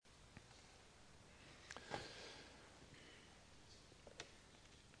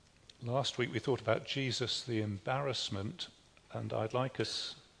Last week we thought about Jesus, the embarrassment, and I'd like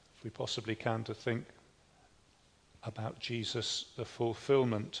us, if we possibly can, to think about Jesus, the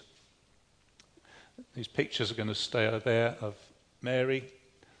fulfillment. These pictures are going to stay there of Mary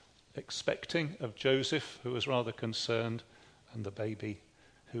expecting, of Joseph, who was rather concerned, and the baby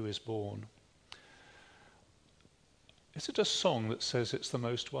who is born. Is it a song that says it's the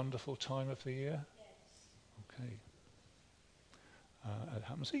most wonderful time of the year? Yes. Okay. It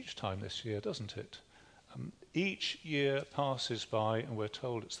happens each time this year, doesn't it? Each year passes by and we're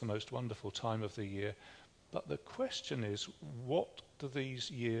told it's the most wonderful time of the year. But the question is, what do these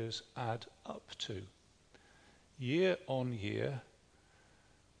years add up to? Year on year,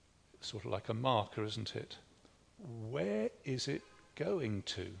 sort of like a marker, isn't it? Where is it going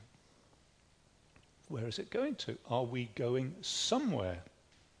to? Where is it going to? Are we going somewhere?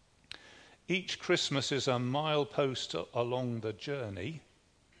 Each Christmas is a milepost along the journey.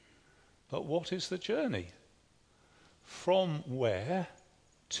 But what is the journey? From where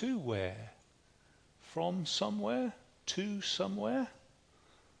to where? From somewhere to somewhere?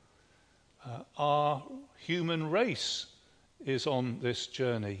 Our human race is on this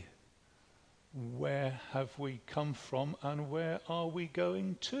journey. Where have we come from and where are we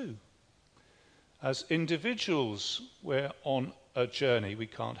going to? As individuals, we're on a journey. We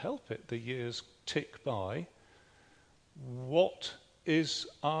can't help it. The years tick by. What is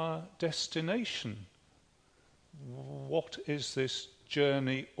our destination? What is this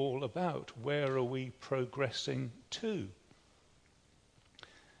journey all about? Where are we progressing to?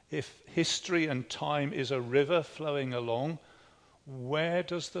 If history and time is a river flowing along, where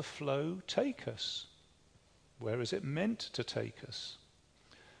does the flow take us? Where is it meant to take us?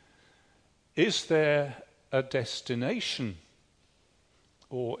 Is there a destination?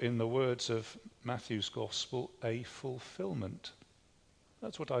 Or, in the words of Matthew's Gospel, a fulfillment?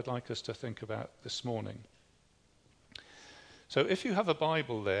 That's what I'd like us to think about this morning. So if you have a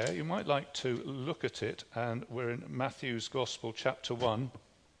Bible there, you might like to look at it, and we're in Matthew's Gospel, chapter 1.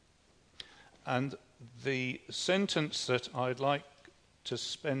 And the sentence that I'd like to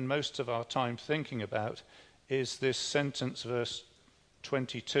spend most of our time thinking about is this sentence, verse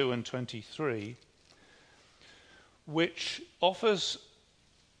 22 and 23, which offers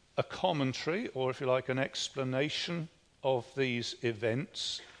a commentary, or if you like, an explanation of these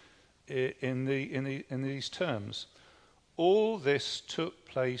events in these terms. All this took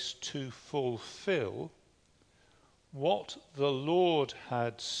place to fulfill what the Lord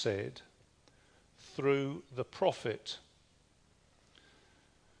had said through the prophet.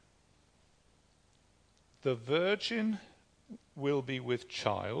 The virgin will be with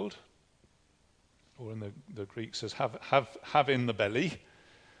child, or in the Greek says have in the belly.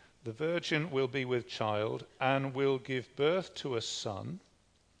 The virgin will be with child and will give birth to a son,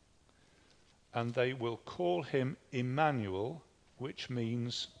 and they will call him Emmanuel, which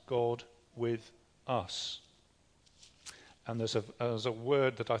means God with us. And there's a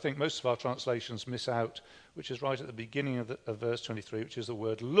word that I think most of our translations miss out, which is right at the beginning of verse 23, which is the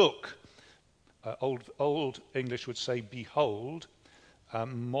word look. Old English would say behold.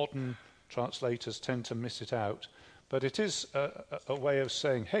 Modern translators tend to miss it out. But it is a way of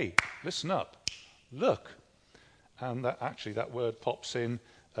saying, hey, listen up, look. And that word pops in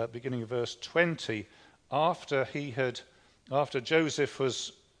beginning of verse 20. After Joseph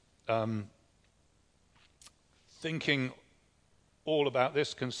was thinking all about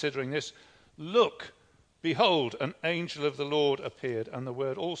this, considering this, look, behold, an angel of the Lord appeared. And the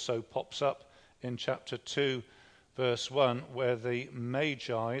word also pops up in chapter 2, verse 1, where the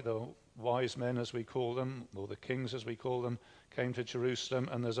Magi, the wise men as we call them, or the kings as we call them, came to Jerusalem,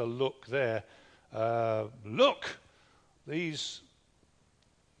 and there's a look there. Look! These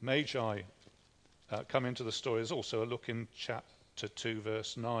Magi come into the story. There's also a look in chapter 2,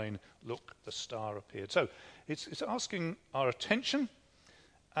 verse 9. Look, the star appeared. So it's asking our attention,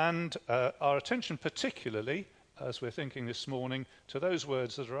 and our attention particularly, as we're thinking this morning, to those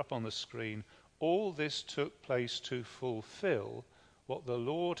words that are up on the screen. All this took place to fulfill what the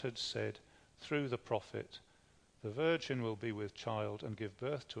Lord had said through the prophet. The virgin will be with child and give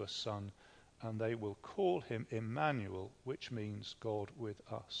birth to a son, and they will call him Emmanuel, which means God with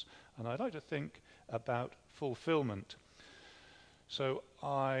us. And I'd like to think about fulfillment. So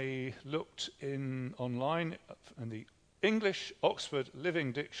I looked online in the English Oxford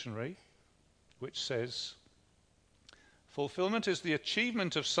Living Dictionary, which says, fulfillment is the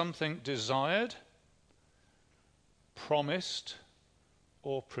achievement of something desired, promised,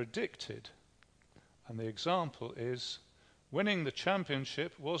 or predicted. And the example is, winning the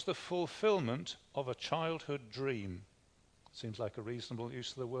championship was the fulfillment of a childhood dream. Seems like a reasonable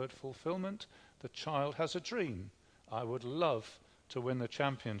use of the word fulfillment. The child has a dream. I would love to win the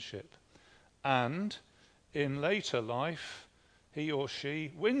championship. And in later life, he or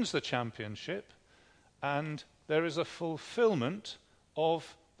she wins the championship, and there is a fulfillment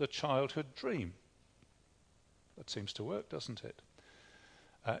of the childhood dream. That seems to work, doesn't it?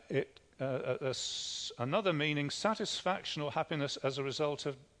 Another meaning, satisfaction or happiness as a result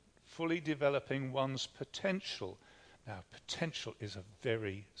of fully developing one's potential. Now, potential is a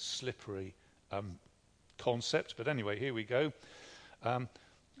very slippery concept, but anyway, here we go.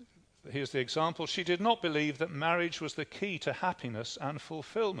 Here's the example. She did not believe that marriage was the key to happiness and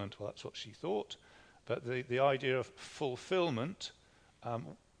fulfillment. Well, that's what she thought. But the idea of fulfillment,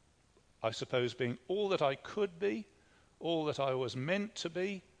 I suppose, being all that I could be, all that I was meant to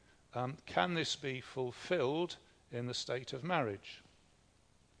be, can this be fulfilled in the state of marriage?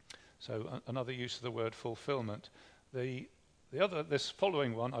 So another use of the word fulfillment. This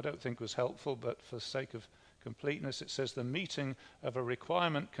following one I don't think was helpful, but for the sake of completeness, it says the meeting of a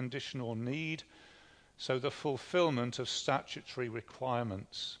requirement, condition, or need, so the fulfillment of statutory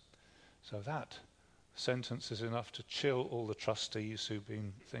requirements. So that sentence is enough to chill all the trustees who've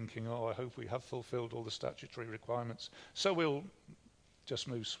been thinking, oh, I hope we have fulfilled all the statutory requirements, so we'll just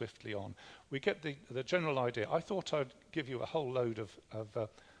move swiftly on. We get the general idea. I thought I'd give you a whole load of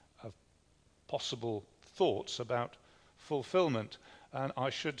possible thoughts about fulfillment, and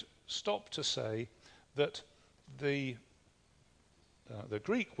I should stop to say that the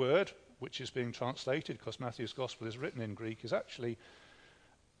Greek word, which is being translated, because Matthew's Gospel is written in Greek, is actually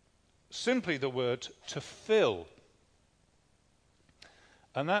simply the word to fill.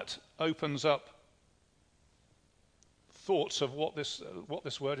 And that opens up thoughts of what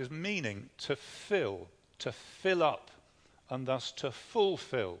this word is meaning, to fill up, and thus to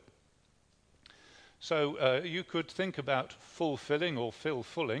fulfill. So you could think about fulfilling or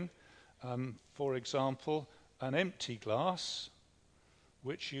fulfilling, for example, an empty glass,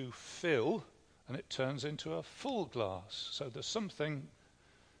 which you fill, and it turns into a full glass. So there's something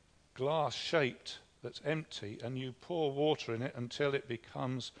glass-shaped that's empty, and you pour water in it until it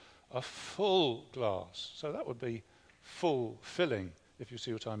becomes a full glass. So that would be fulfilling, if you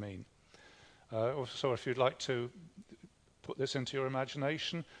see what I mean. So if you'd like to put this into your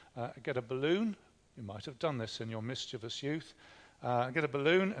imagination, get a balloon. You might have done this in your mischievous youth. Get a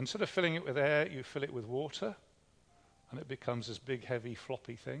balloon, instead of filling it with air, you fill it with water, and it becomes this big, heavy,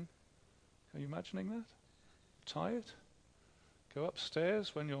 floppy thing. Are you imagining that? Tie it. Go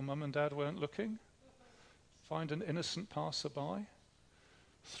upstairs when your mum and dad weren't looking. Find an innocent passerby.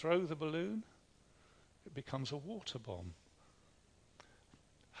 Throw the balloon. It becomes a water bomb.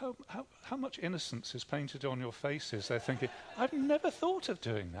 How much innocence is painted on your faces? They're thinking, I've never thought of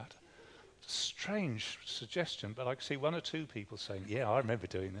doing that. Strange suggestion, but I can see one or two people saying, yeah, I remember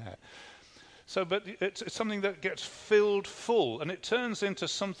doing that. So, but it's something that gets filled full, and it turns into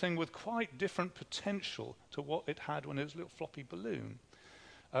something with quite different potential to what it had when it was a little floppy balloon.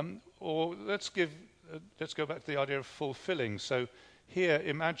 Or let's go back to the idea of fulfilling. So here,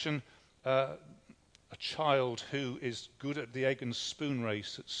 imagine a child who is good at the egg and spoon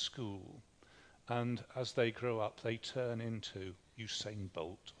race at school, and as they grow up, they turn into Usain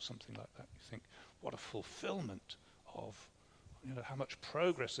Bolt or something like that. You think, what a fulfillment of how much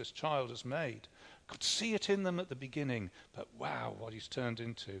progress this child has made. Could see it in them at the beginning, but wow, what he's turned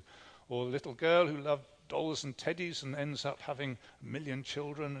into. Or a little girl who loved dolls and teddies and ends up having 1 million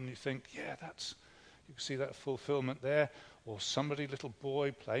children, and you think, yeah, you can see that fulfillment there. Or somebody, little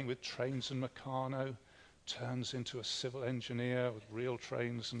boy playing with trains and Meccano, turns into a civil engineer with real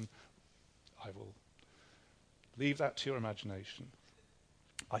trains, and I will leave that to your imagination.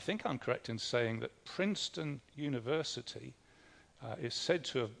 I think I'm correct in saying that Princeton University is said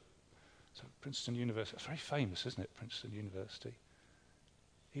to have... So Princeton University, it's very famous, isn't it, Princeton University?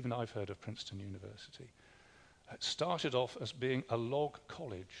 Even I've heard of Princeton University. It started off as being a log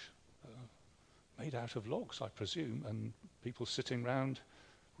college, made out of logs, I presume, and people sitting round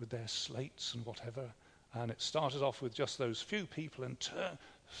with their slates and whatever. And it started off with just those few people, and so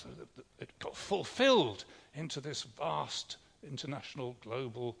that it got fulfilled into this vast international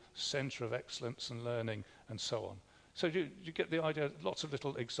global centre of excellence and learning and so on. So you get the idea, lots of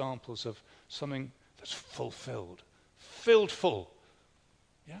little examples of something that's fulfilled, filled full.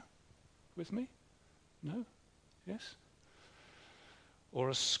 Yeah? With me? No? Yes? Or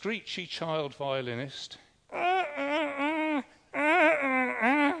a screechy child violinist,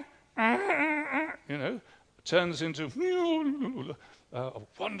 turns into a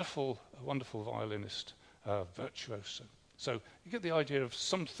wonderful violinist, virtuoso. So you get the idea of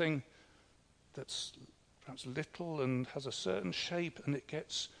something that's perhaps little and has a certain shape, and it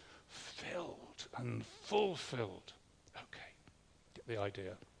gets filled and fulfilled. Okay, get the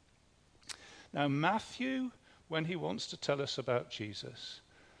idea. Now, Matthew, when he wants to tell us about Jesus,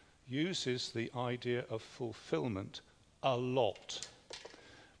 uses the idea of fulfillment a lot.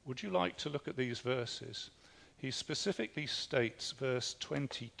 Would you like to look at these verses? He specifically states, verse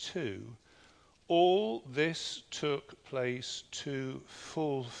 22, all this took place to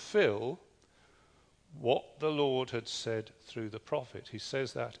fulfill what the Lord had said through the prophet. He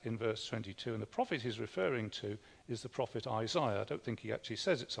says that in verse 22, and the prophet he's referring to is the prophet Isaiah. I don't think he actually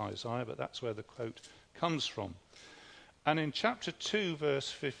says it's Isaiah, but that's where the quote comes from. And in chapter 2, verse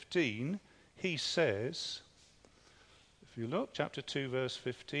 15, he says, if you look, chapter 2, verse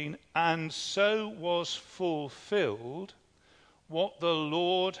 15, and so was fulfilled what the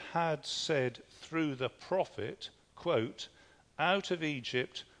Lord had said through the prophet, quote, out of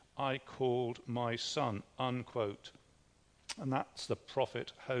Egypt I called my son, unquote. And that's the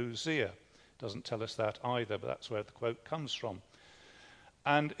prophet Hosea. Doesn't tell us that either, but that's where the quote comes from.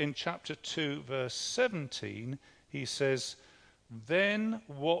 And in chapter 2, verse 17, he says, then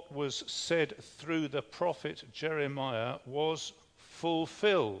what was said through the prophet Jeremiah was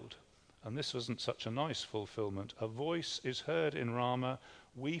fulfilled. And this wasn't such a nice fulfillment. A voice is heard in Ramah,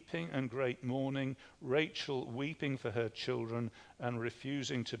 weeping and great mourning, Rachel weeping for her children and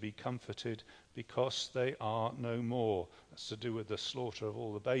refusing to be comforted because they are no more. That's to do with the slaughter of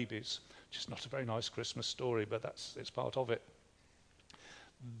all the babies, which is not a very nice Christmas story, but it's part of it.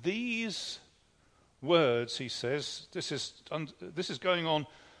 These words, he says, this is going on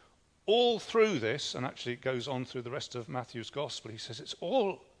all through this, and actually it goes on through the rest of Matthew's gospel. He says it's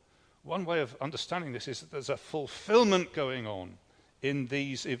all, one way of understanding this is that there's a fulfillment going on in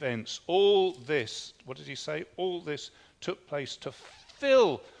these events. All this, what did he say? All this took place to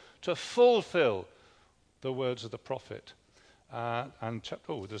fulfill the words of the prophet.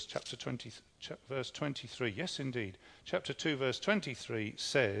 There's chapter 20, verse 23. Yes, indeed. Chapter 2, verse 23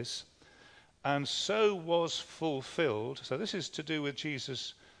 says, and so was fulfilled. So this is to do with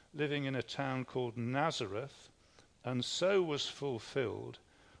Jesus living in a town called Nazareth. And so was fulfilled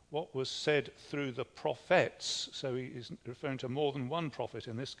what was said through the prophets. So he is referring to more than one prophet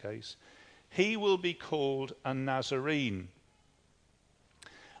in this case. He will be called a Nazarene.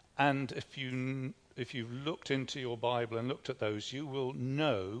 And if you've looked into your Bible and looked at those, you will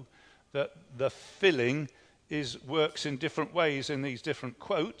know that the filling works in different ways in these different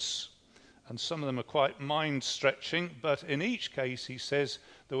quotes, and some of them are quite mind-stretching, but in each case he says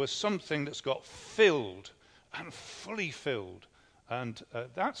there was something that's got filled and fully filled. And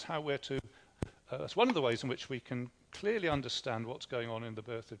that's how that's one of the ways in which we can clearly understand what's going on in the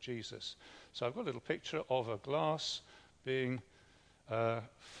birth of Jesus. So I've got a little picture of a glass being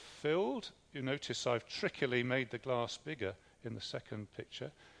filled. You notice I've trickily made the glass bigger in the second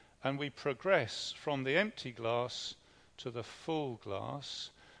picture. And we progress from the empty glass to the full glass.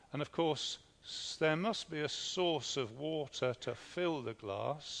 And of course, there must be a source of water to fill the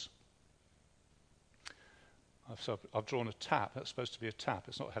glass. So I've drawn a tap. That's supposed to be a tap.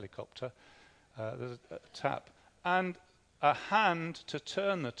 It's not a helicopter. There's a tap. And a hand to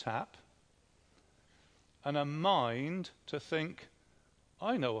turn the tap. And a mind to think,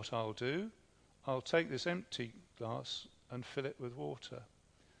 I know what I'll do. I'll take this empty glass and fill it with water.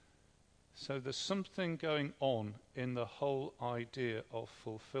 So there's something going on in the whole idea of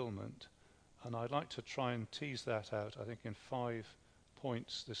fulfillment. And I'd like to try and tease that out, I think, in 5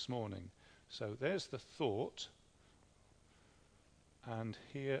 points this morning. So there's the thought. And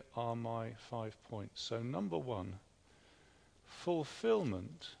here are my 5 points. So number 1,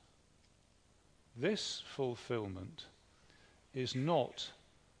 fulfillment. This fulfillment is not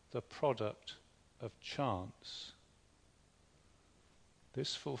the product of chance.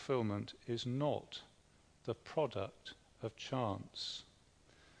 This fulfillment is not the product of chance.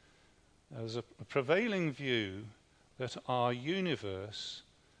 There's a prevailing view that our universe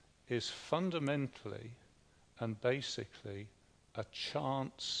is fundamentally and basically a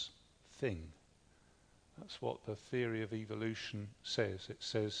chance thing. That's what the theory of evolution says. It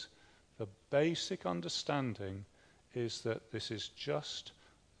says the basic understanding is that this is just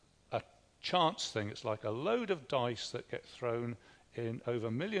a chance thing. It's like a load of dice that get thrown in over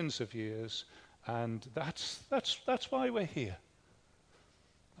millions of years, and that's why we're here.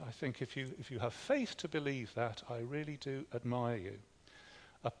 I think if you have faith to believe that, I really do admire you.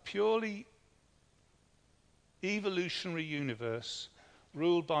 A purely evolutionary universe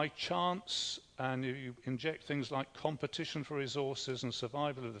ruled by chance, and you inject things like competition for resources and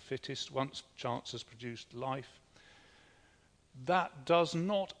survival of the fittest once chance has produced life, that does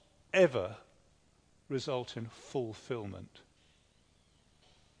not ever result in fulfillment.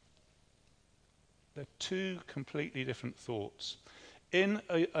 They're two completely different thoughts. In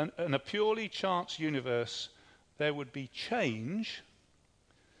a purely chance universe, there would be change,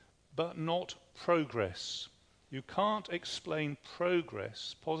 but not progress. You can't explain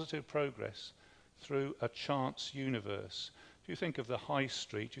progress, positive progress, through a chance universe. If you think of the high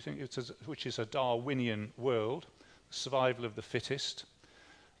street, which is a Darwinian world, survival of the fittest.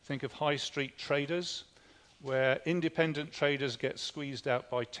 Think of high street traders, where independent traders get squeezed out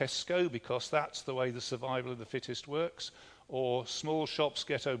by Tesco because that's the way the survival of the fittest works, or small shops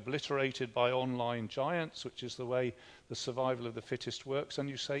get obliterated by online giants, which is the way the survival of the fittest works, and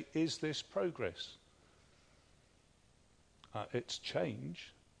you say, is this progress? It's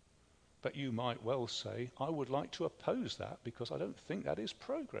change, but you might well say, I would like to oppose that because I don't think that is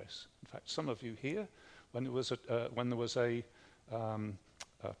progress. In fact, some of you here, when there was a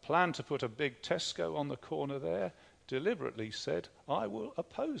plan to put a big Tesco on the corner there, deliberately said, I will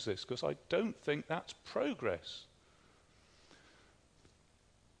oppose this because I don't think that's progress.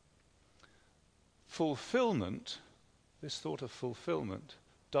 Fulfillment, this thought of fulfillment,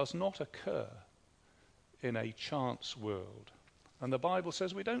 does not occur in a chance world. And the Bible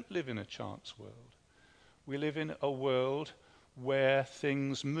says we don't live in a chance world. We live in a world where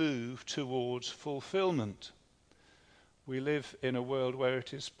things move towards fulfillment. We live in a world where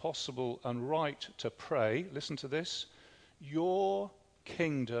it is possible and right to pray, listen to this, your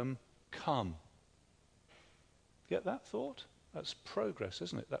kingdom come. Get that thought? That's progress,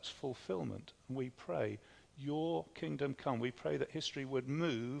 isn't it? That's fulfillment. And we pray, your kingdom come. We pray that history would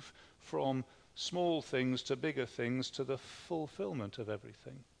move from small things to bigger things to the fulfillment of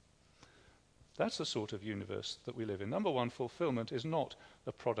everything. That's the sort of universe that we live in. Number one, fulfillment is not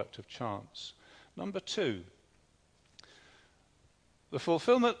the product of chance. Number two, the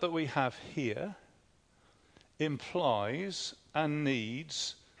fulfillment that we have here implies and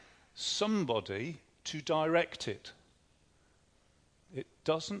needs somebody to direct it. It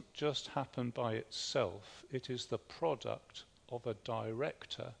doesn't just happen by itself. It is the product of a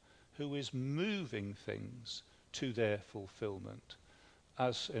director who is moving things to their fulfillment,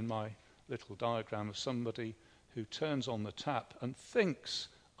 as in my little diagram of somebody who turns on the tap and thinks,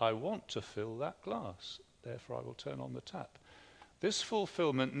 I want to fill that glass, therefore I will turn on the tap. This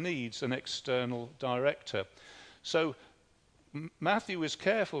fulfillment needs an external director. So Matthew is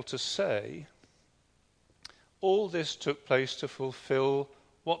careful to say, all this took place to fulfill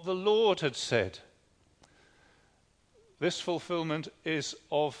what the Lord had said. This fulfillment is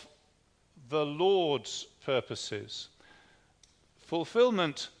of the Lord's purposes.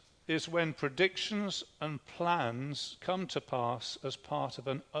 Fulfillment is when predictions and plans come to pass as part of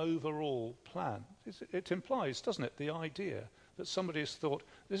an overall plan. It implies, doesn't it, the idea that somebody has thought,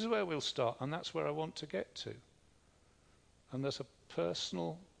 this is where we'll start and that's where I want to get to. And there's a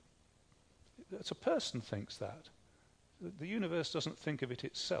person thinks that. The universe doesn't think of it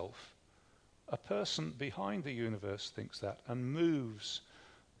itself. A person behind the universe thinks that and moves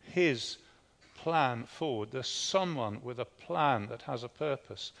his plan forward. There's someone with a plan that has a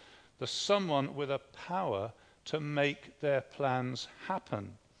purpose. There's someone with a power to make their plans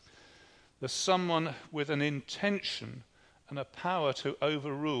happen. There's someone with an intention and a power to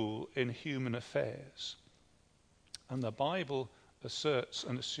overrule in human affairs. And the Bible asserts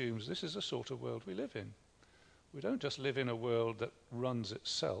and assumes this is the sort of world we live in. We don't just live in a world that runs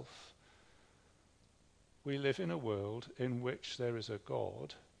itself. We live in a world in which there is a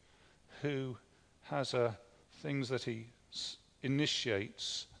God who has things that he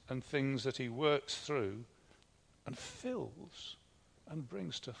initiates and things that he works through and fills and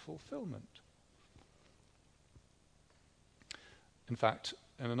brings to fulfillment. In fact,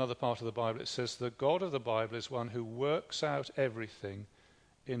 in another part of the Bible it says the God of the Bible is one who works out everything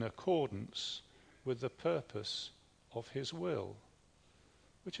in accordance with the purpose of his will,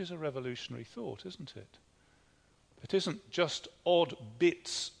 which is a revolutionary thought, isn't it? It isn't just odd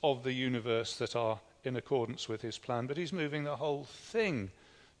bits of the universe that are in accordance with his plan, but he's moving the whole thing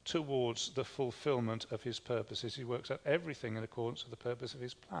towards the fulfillment of his purposes. He works out everything in accordance with the purpose of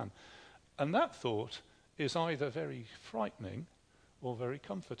his plan. And that thought is either very frightening or very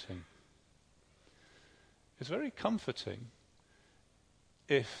comforting. It's very comforting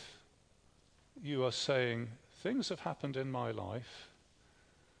if you are saying, things have happened in my life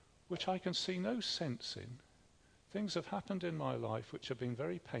which I can see no sense in. Things have happened in my life which have been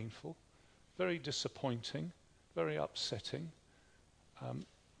very painful, very disappointing, very upsetting.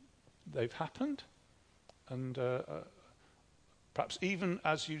 They've happened, and perhaps even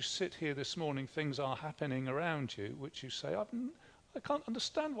as you sit here this morning, things are happening around you which you say, I can't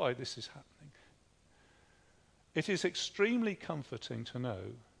understand why this is happening. It is extremely comforting to know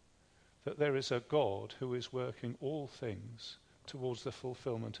that there is a God who is working all things towards the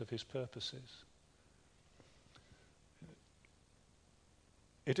fulfillment of his purposes.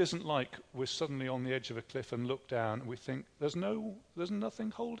 It isn't like we're suddenly on the edge of a cliff and look down and we think there's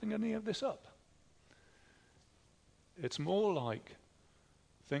nothing holding any of this up. It's more like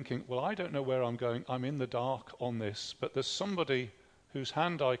thinking, well, I don't know where I'm going, I'm in the dark on this, but there's somebody whose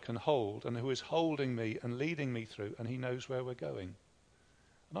hand I can hold and who is holding me and leading me through, and he knows where we're going.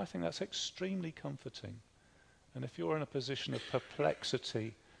 And I think that's extremely comforting. And if you're in a position of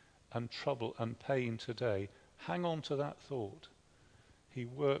perplexity and trouble and pain today, hang on to that thought. He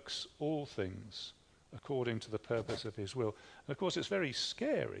works all things according to the purpose of his will. And of course, it's very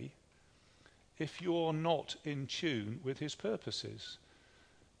scary if you're not in tune with his purposes.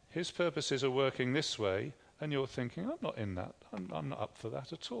 His purposes are working this way, and you're thinking, I'm not in that. I'm not up for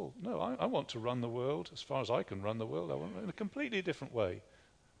that at all. No, I want to run the world as far as I can run the world. I want it in a completely different way.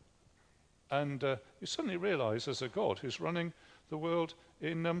 And you suddenly realize there's a God who's running the world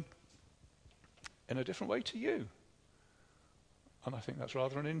in a different way to you. And I think that's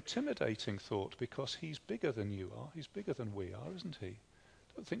rather an intimidating thought, because he's bigger than you are. He's bigger than we are, isn't he?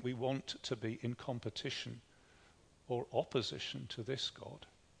 I don't think we want to be in competition or opposition to this God.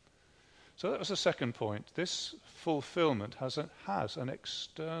 So that was the second point. This fulfillment has an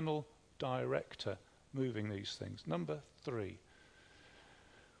external director moving these things. Number 3.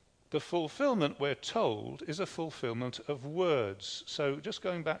 The fulfillment, we're told, is a fulfillment of words. So just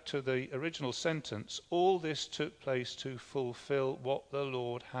going back to the original sentence, all this took place to fulfill what the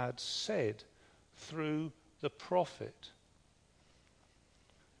Lord had said through the prophet.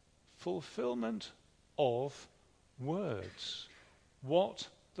 Fulfillment of words. What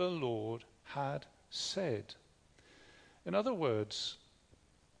the Lord had said. In other words,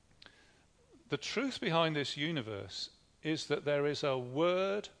 the truth behind this universe is that there is a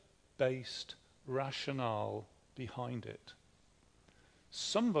word-based rationale behind it.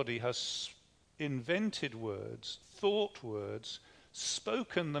 Somebody has invented words, thought words,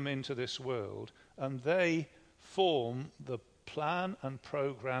 spoken them into this world, and they form the plan and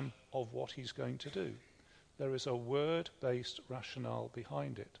program of what he's going to do. There is a word-based rationale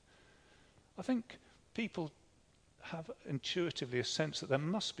behind it. I think people have intuitively a sense that there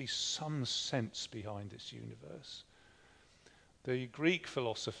must be some sense behind this universe. The Greek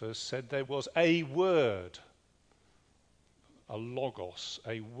philosophers said there was a word, a logos,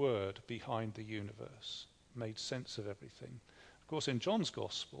 a word behind the universe, made sense of everything. Of course, in John's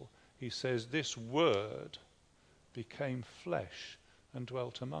Gospel, he says this word became flesh and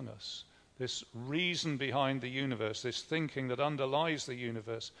dwelt among us. This reason behind the universe, this thinking that underlies the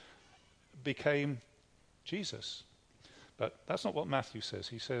universe, became Jesus. But that's not what Matthew says.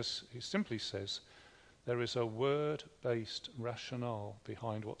 He simply says, there is a word-based rationale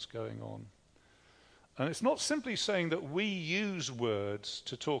behind what's going on. And it's not simply saying that we use words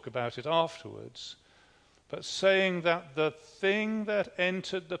to talk about it afterwards, but saying that the thing that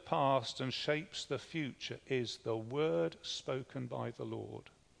entered the past and shapes the future is the word spoken by the Lord.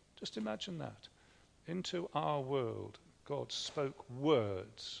 Just imagine that. Into our world, God spoke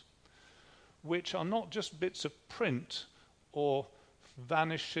words, which are not just bits of print or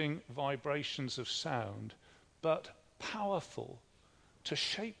vanishing vibrations of sound, but powerful to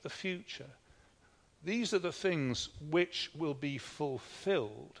shape the future. These are the things which will be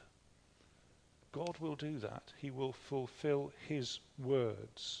fulfilled. God will do that. He will fulfill his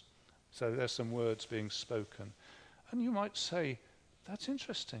words. So there's some words being spoken. And you might say, that's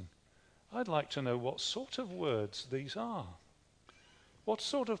interesting. I'd like to know what sort of words these are. What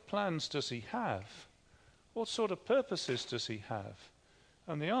sort of plans does he have? What sort of purposes does he have?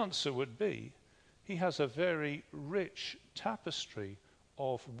 And the answer would be, he has a very rich tapestry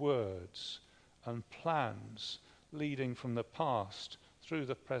of words and plans leading from the past through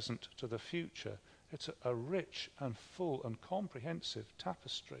the present to the future. It's a rich and full and comprehensive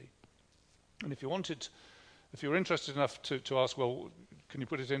tapestry. And if you're interested enough to ask, well, can you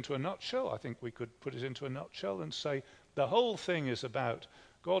put it into a nutshell? I think we could put it into a nutshell and say the whole thing is about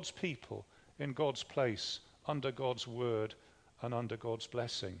God's people in God's place, under God's word and under God's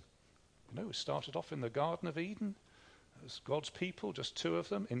blessing. You know, it started off in the Garden of Eden as God's people, just 2 of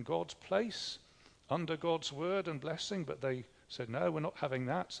them, in God's place, under God's word and blessing, but they said, no, we're not having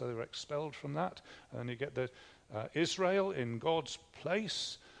that, so they were expelled from that. And then you get the Israel in God's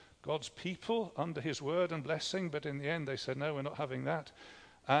place, God's people under his word and blessing, but in the end they said, no, we're not having that.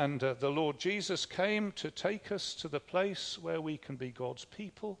 And the Lord Jesus came to take us to the place where we can be God's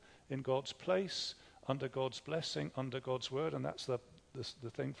people, in God's place, under God's blessing, under God's word, and that's the the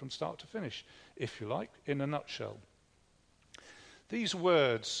thing from start to finish, if you like, in a nutshell. These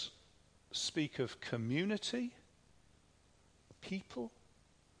words speak of community, people.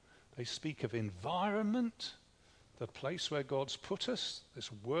 They speak of environment, the place where God's put us, this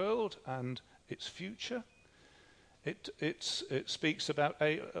world and its future. It speaks about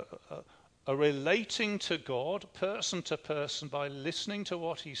a relating to God, person to person, by listening to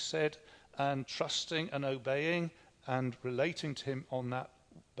what he said and trusting and obeying and relating to him on that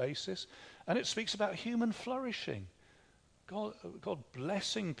basis. And it speaks about human flourishing, God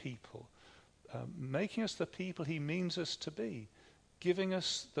blessing people, making us the people he means us to be, giving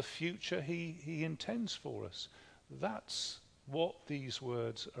us the future he intends for us. That's what these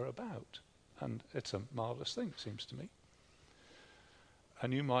words are about. And it's a marvellous thing, it seems to me.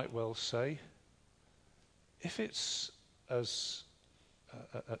 And you might well say, if it's as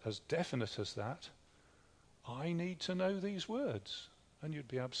definite as that, I need to know these words. And you'd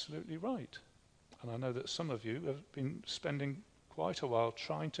be absolutely right. And I know that some of you have been spending quite a while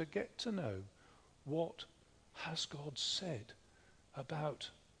trying to get to know what has God said about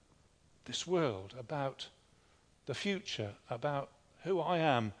this world, about the future, about who I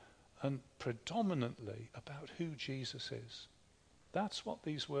am, and predominantly about who Jesus is. That's what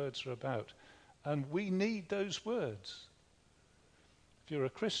these words are about. And we need those words. If you're a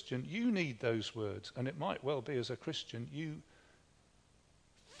Christian, you need those words. And it might well be, as a Christian, you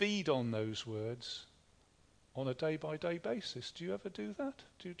feed on those words on a day-by-day basis. Do you ever do that?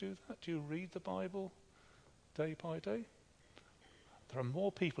 Do you do that? Do you read the Bible day by day? There are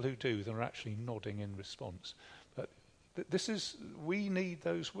more people who do than are actually nodding in response. But we need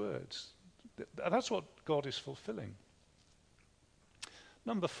those words. That's what God is fulfilling.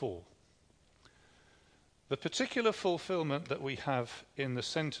 Number 4. The particular fulfillment that we have in the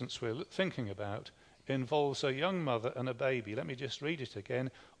sentence we're thinking about involves a young mother and a baby. Let me just read it again.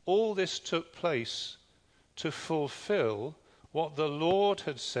 All this took place to fulfill what the Lord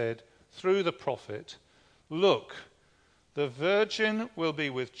had said through the prophet. Look, the virgin will be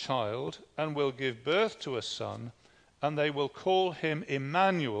with child and will give birth to a son, and they will call him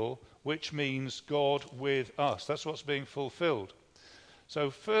Emmanuel, which means God with us. That's what's being fulfilled. So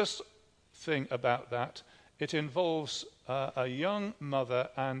first thing about that, it involves a young mother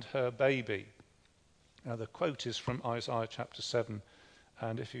and her baby. Now the quote is from Isaiah chapter 7,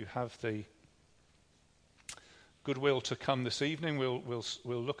 and if you have the goodwill to come this evening, we'll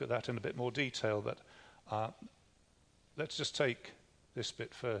look at that in a bit more detail, but let's just take this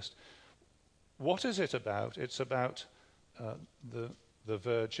bit first. What is it about? It's about the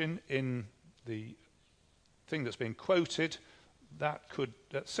virgin in the thing that's being quoted. That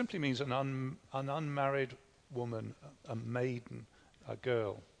simply means an unmarried woman, a maiden, a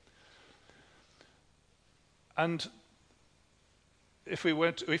girl. And if we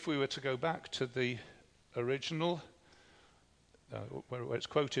were to go back to the original, where it's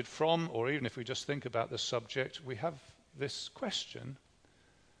quoted from, or even if we just think about the subject, we have this question: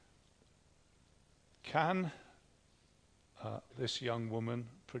 can this young woman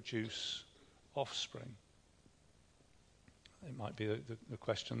produce offspring? It might be the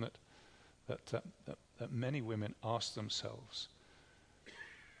question that many women ask themselves.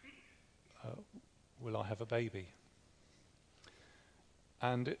 Will I have a baby?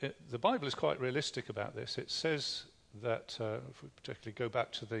 And the Bible is quite realistic about this. It says that, if we particularly go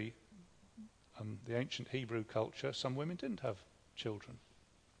back to the ancient Hebrew culture, some women didn't have children.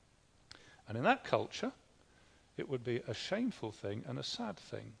 And in that culture, it would be a shameful thing and a sad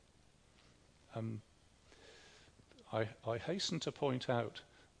thing. I hasten to point out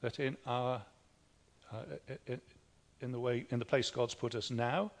that in the place God's put us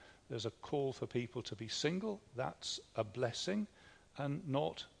now, there's a call for people to be single. That's a blessing, and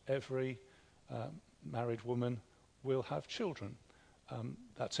not every married woman will have children.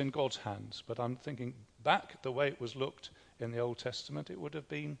 That's in God's hands. But I'm thinking back the way it was looked in the Old Testament, it would have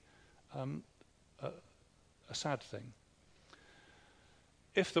been a sad thing.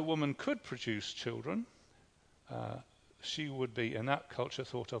 If the woman could produce children, she would be, in that culture,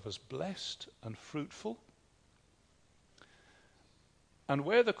 thought of as blessed and fruitful. And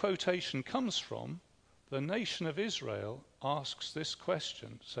where the quotation comes from, the nation of Israel asks this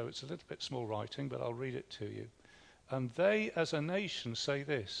question. So it's a little bit small writing, but I'll read it to you. And they, as a nation, say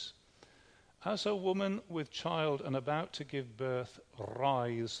this: as a woman with child and about to give birth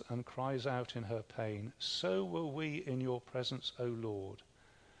writhes and cries out in her pain, so were we in your presence, O Lord.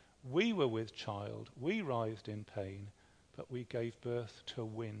 We were with child, we writhed in pain, but we gave birth to a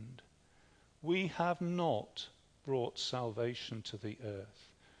wind. We have not brought salvation to the earth.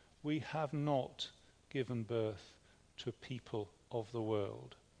 We have not given birth to people of the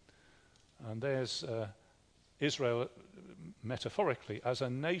world. And there's Israel, metaphorically, as a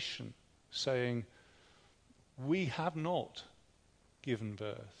nation saying, we have not given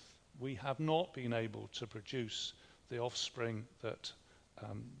birth. We have not been able to produce the offspring that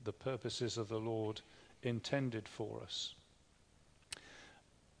the purposes of the Lord intended for us.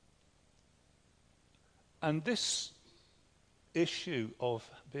 And this issue of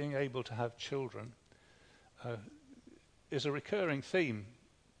being able to have children is a recurring theme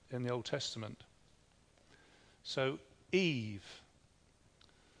in the Old Testament. So Eve,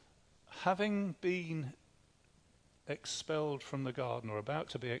 having been expelled from the garden, or about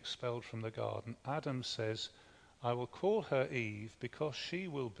to be expelled from the garden, Adam says, I will call her Eve because she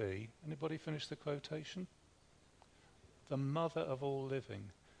will be, anybody finish the quotation? The mother of all living.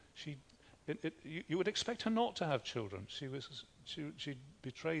 You would expect her not to have children. She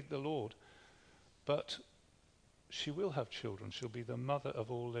betrayed the Lord. But she will have children. She'll be the mother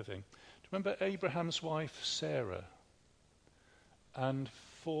of all living. Do you remember Abraham's wife, Sarah? And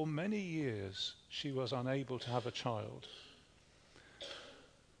for many years, she was unable to have a child.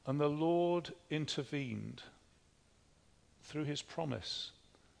 And the Lord intervened through his promise.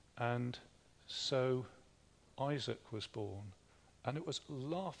 And so Isaac was born. And it was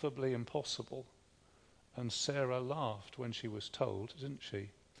laughably impossible. And Sarah laughed when she was told, didn't she?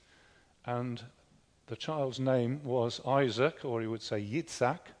 And the child's name was Isaac, or he would say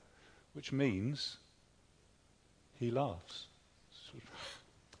Yitzhak, which means he laughs.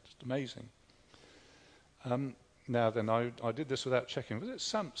 Just amazing. Now then, I did this without checking. Was it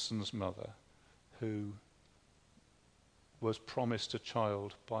Samson's mother who was promised a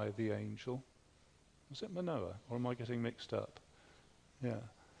child by the angel? Was it Manoah, or am I getting mixed up? Yeah.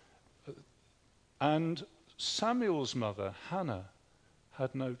 And Samuel's mother, Hannah,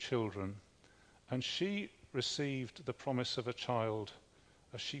 had no children, and she received the promise of a child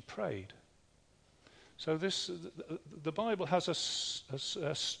as she prayed. So the Bible has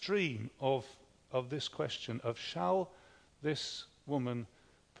a stream of this question of, shall this woman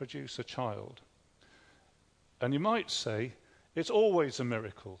produce a child? And you might say, it's always a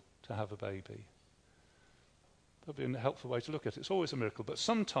miracle to have a baby. That would be a helpful way to look at it. It's always a miracle, but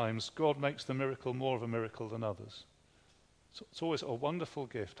sometimes God makes the miracle more of a miracle than others. So it's always a wonderful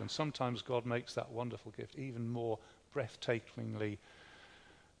gift, and sometimes God makes that wonderful gift even more breathtakingly,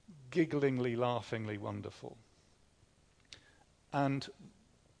 gigglingly, laughingly wonderful. And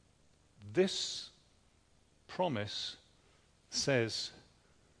this promise says,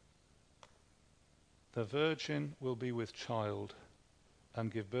 the virgin will be with child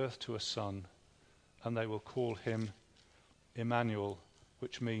and give birth to a son, and they will call him Emmanuel,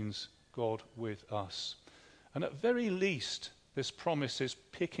 which means God with us. And at very least, this promise is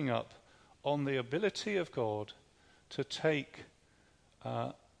picking up on the ability of God to take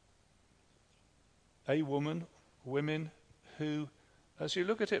a woman, women who, as you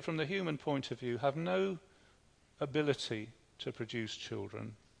look at it from the human point of view, have no ability to produce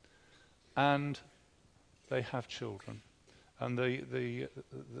children, and they have children. And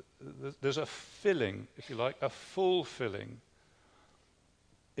there's a filling, if you like, a full filling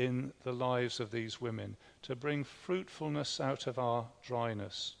in the lives of these women to bring fruitfulness out of our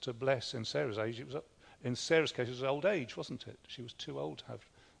dryness, to bless. In Sarah's case, it was old age, wasn't it? She was too old to have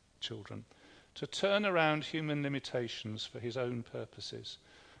children. To turn around human limitations for his own purposes.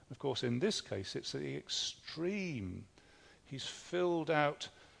 Of course, in this case, it's the extreme. He's filled out,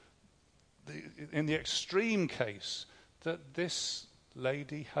 in the extreme case, that this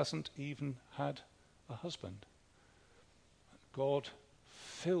lady hasn't even had a husband. God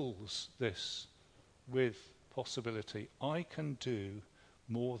fills this with possibility. I can do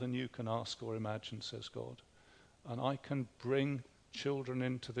more than you can ask or imagine, says God. And I can bring children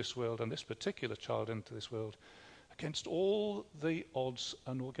into this world, and this particular child into this world, against all the odds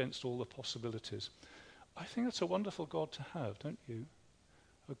and against all the possibilities. I think that's a wonderful God to have, don't you?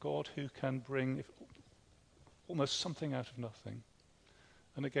 A God who can bring almost something out of nothing.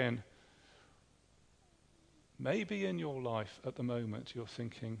 And again, maybe in your life at the moment you're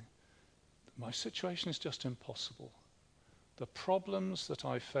thinking, my situation is just impossible. The problems that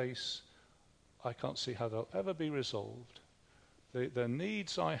I face, I can't see how they'll ever be resolved. The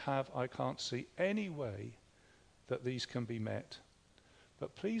needs I have, I can't see any way that these can be met.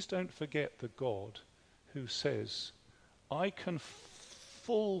 But please don't forget the God who says, I can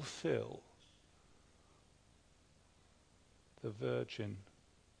fulfill the virgin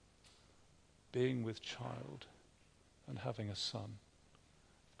being with child and having a son.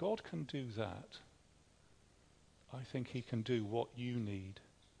 If God can do that, I think he can do what you need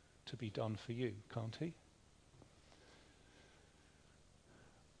to be done for you, can't he?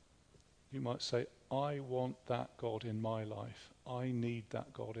 You might say, I want that God in my life. I need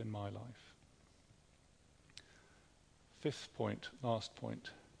that God in my life. Fifth point, last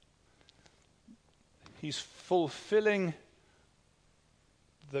point. He's fulfilling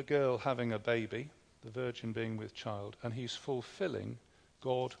the girl having a baby, the virgin being with child, and he's fulfilling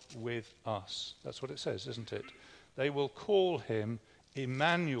God with us. That's what it says, isn't it? They will call him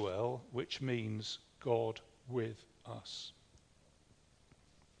Emmanuel, which means God with us.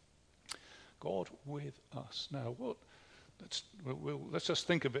 God with us. Now, let's just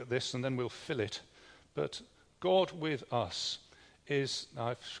think about this and then we'll fill it. But God with us is,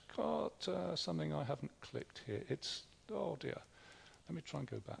 I've got something I haven't clicked here. It's, oh dear. Let me try and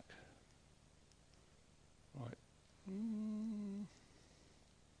go back. Right.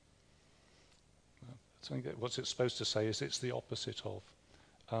 What's it supposed to say is it's the opposite of.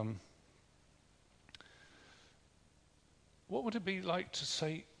 What would it be like to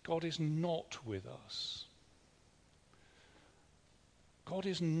say God is not with us? God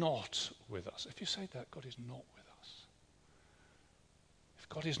is not with us. If you say that, God is not with us. If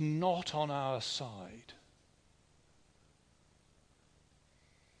God is not on our side,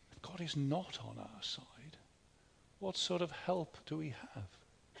 if God is not on our side, what sort of help do we have?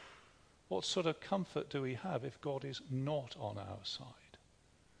 What sort of comfort do we have if God is not on our side?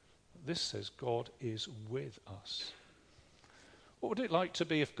 This says God is with us. What would it like to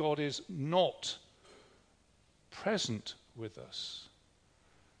be if God is not present with us?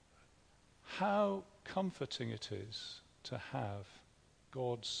 How comforting it is to have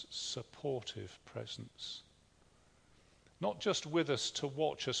God's supportive presence. Not just with us to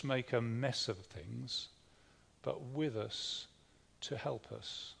watch us make a mess of things, but with us to help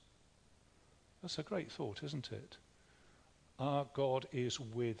us. That's a great thought, isn't it? Our God is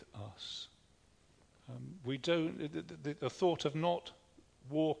with us. We don't. The thought of not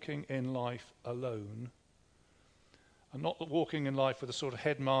walking in life alone, and not walking in life with a sort of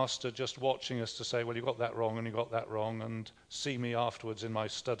headmaster just watching us to say, well, you got that wrong and you got that wrong, and see me afterwards in my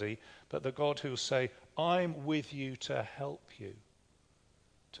study. But the God who say, I'm with you to help you,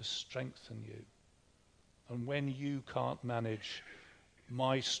 to strengthen you. And when you can't manage,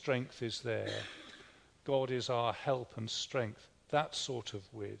 my strength is there. God is our help and strength. That sort of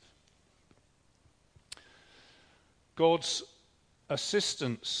with. God's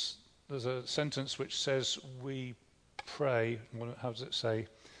assistance. There's a sentence which says we pray, how does it say?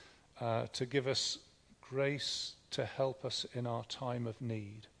 To give us grace to help us in our time of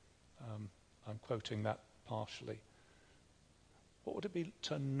need. I'm quoting that partially. What would it be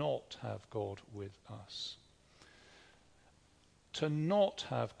to not have God with us? To not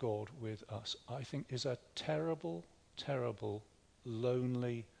have God with us, I think, is a terrible, terrible,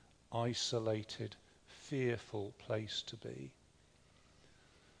 lonely, isolated, fearful place to be.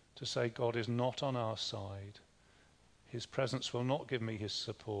 To say God is not on our side, his presence will not give me his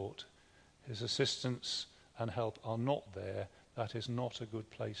support, his assistance and help are not there, that is not a good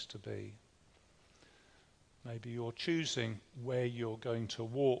place to be. Maybe you're choosing where you're going to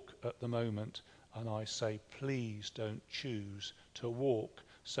walk at the moment, and I say, please don't choose to walk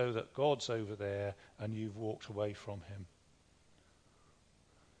so that God's over there and you've walked away from him.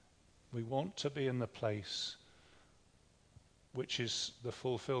 We want to be in the place which is the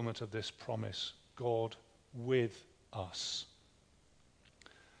fulfillment of this promise, God with us.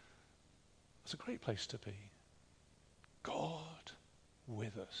 It's a great place to be. God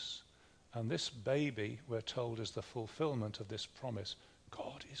with us. And this baby, we're told, is the fulfillment of this promise.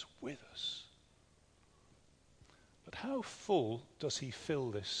 God is with us. But how full does he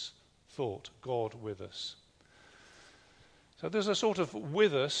fill this thought, God with us? So there's a sort of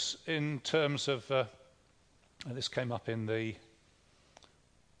with us in terms of, and this came up in the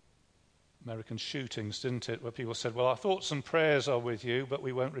American shootings, didn't it, where people said, well, our thoughts and prayers are with you, but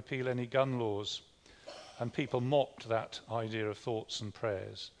we won't repeal any gun laws. And people mocked that idea of thoughts and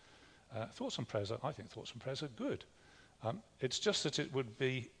prayers. Thoughts and prayers, I think thoughts and prayers are good. It's just that it would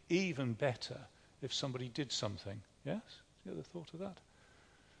be even better if somebody did something. Yes? You ever thought of that?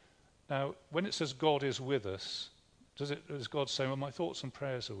 Now, when it says God is with us, is God saying, well, my thoughts and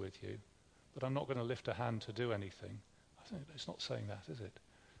prayers are with you, but I'm not going to lift a hand to do anything? I think it's not saying that, is it?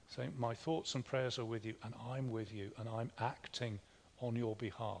 Saying, my thoughts and prayers are with you, and I'm with you, and I'm acting on your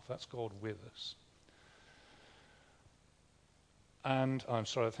behalf. That's God with us. And I'm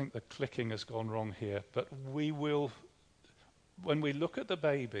sorry, I think the clicking has gone wrong here, but we will, when we look at the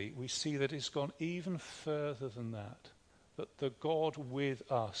baby, we see that it's gone even further than that. That the God with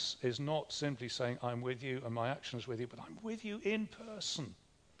us is not simply saying, I'm with you and my action is with you, but I'm with you in person.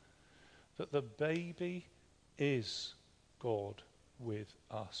 That the baby is God with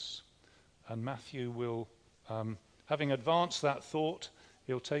us. And Matthew will, having advanced that thought,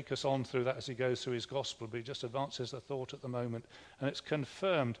 he'll take us on through that as he goes through his gospel, but he just advances the thought at the moment. And it's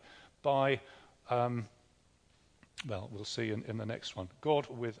confirmed by, we'll see in the next one, God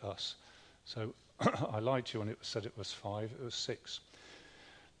with us. So I lied to you when it said it was 5, it was 6.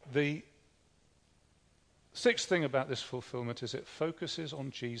 The sixth thing about this fulfillment is it focuses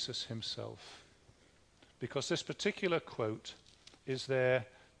on Jesus himself. Because this particular quote is there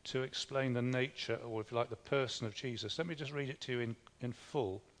to explain the nature, or if you like, the person of Jesus. Let me just read it to you in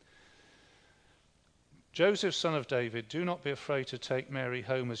full. Joseph, son of David, do not be afraid to take Mary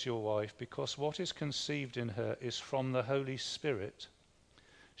home as your wife, because what is conceived in her is from the Holy Spirit.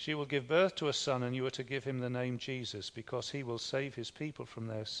 She will give birth to a son, and you are to give him the name Jesus, because he will save his people from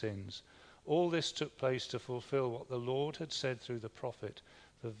their sins. All this took place to fulfill what the Lord had said through the prophet.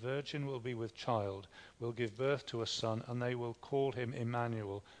 The virgin will be with child, will give birth to a son, and they will call him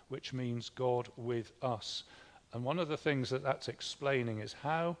Emmanuel, which means God with us. And one of the things that's explaining is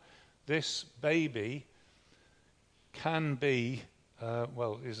how this baby can be,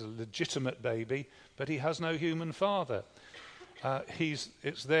 is a legitimate baby, but he has no human father.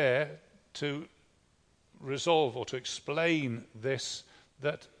 It's there to resolve or to explain this,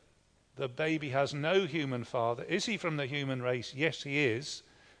 that the baby has no human father. Is he from the human race? Yes, he is.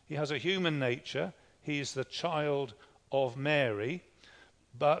 He has a human nature. He is the child of Mary,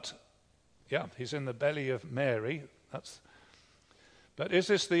 but he's in the belly of Mary. But is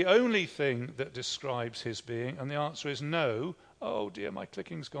this the only thing that describes his being? And the answer is no. Oh dear, my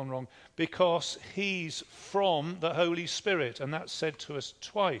clicking's gone wrong. Because he's from the Holy Spirit, and that's said to us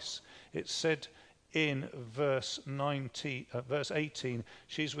twice. It's said in verse 18,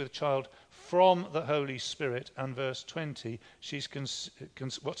 she's with child from the Holy Spirit, and verse 20,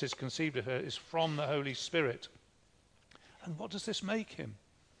 what is conceived of her is from the Holy Spirit. And what does this make him?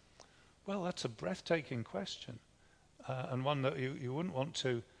 Well, that's a breathtaking question, and one that you wouldn't want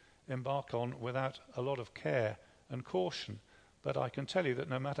to embark on without a lot of care and caution. But I can tell you that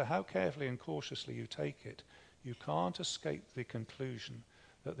no matter how carefully and cautiously you take it, you can't escape the conclusion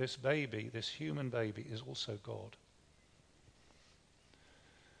that this baby, this human baby, is also God.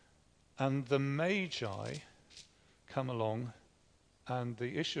 And the Magi come along, and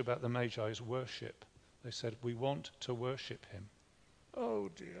the issue about the Magi is worship. They said, we want to worship him. Oh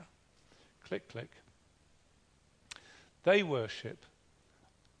dear. Click, click. They worship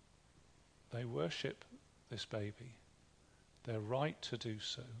this baby. They're right to do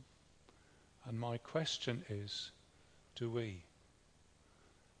so. And my question is, do we?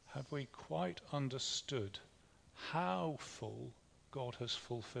 Have we quite understood how full God has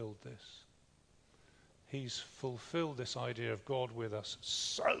fulfilled this? He's fulfilled this idea of God with us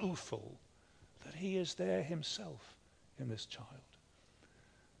so full that he is there himself in this child.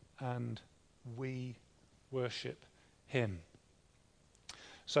 And we worship him.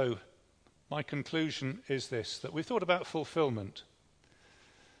 So my conclusion is this, that we thought about fulfillment,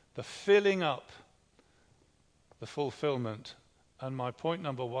 the filling up, the fulfillment. And my point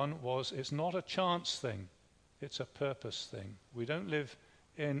number 1 was, it's not a chance thing, it's a purpose thing. We don't live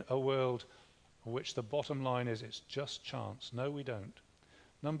in a world in which the bottom line is it's just chance. No, we don't.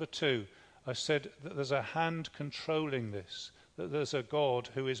 Number 2, I said that there's a hand controlling this, that there's a God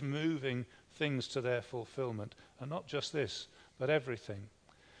who is moving things to their fulfillment. And not just this, but everything.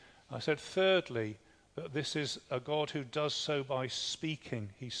 I said, thirdly, that this is a God who does so by speaking.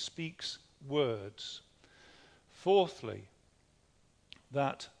 He speaks words. Fourthly,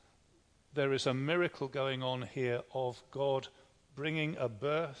 that there is a miracle going on here of God bringing a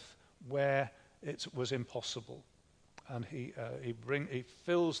birth where it was impossible. And he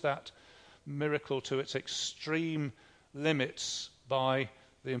fills that miracle to its extreme limits by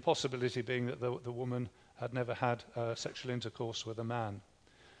the impossibility being that the woman had never had sexual intercourse with a man.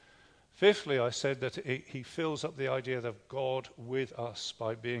 Fifthly, I said that he fills up the idea of God with us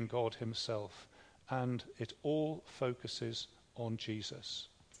by being God himself. And it all focuses on Jesus.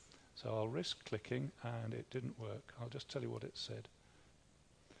 So I'll risk clicking, and it didn't work. I'll just tell you what it said.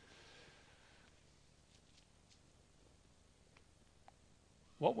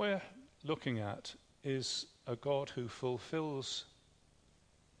 What we're looking at is a God who fulfills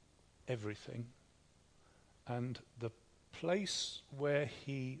everything, and the place where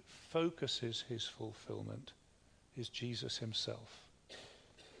he focuses his fulfillment is Jesus himself.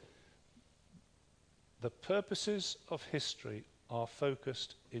 The purposes of history are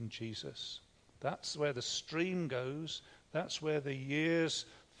focused in Jesus. That's where the stream goes. That's where the years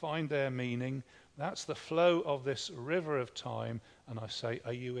find their meaning. That's the flow of this river of time. And I say,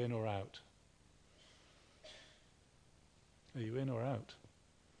 are you in or out? Are you in or out?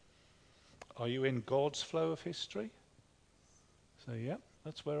 Are you in God's flow of history? So, yeah,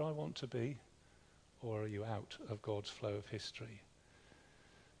 that's where I want to be. Or are you out of God's flow of history?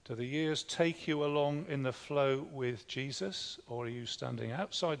 Do the years take you along in the flow with Jesus, or are you standing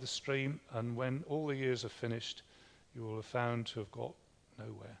outside the stream, and when all the years are finished, you will have found to have got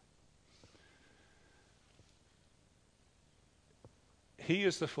nowhere? He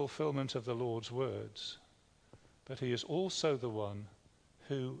is the fulfillment of the Lord's words, but he is also the one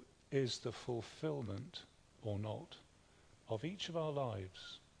who is the fulfillment, or not, of each of our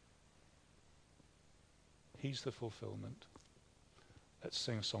lives. He's the fulfillment. Let's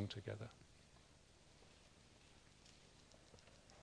sing a song together.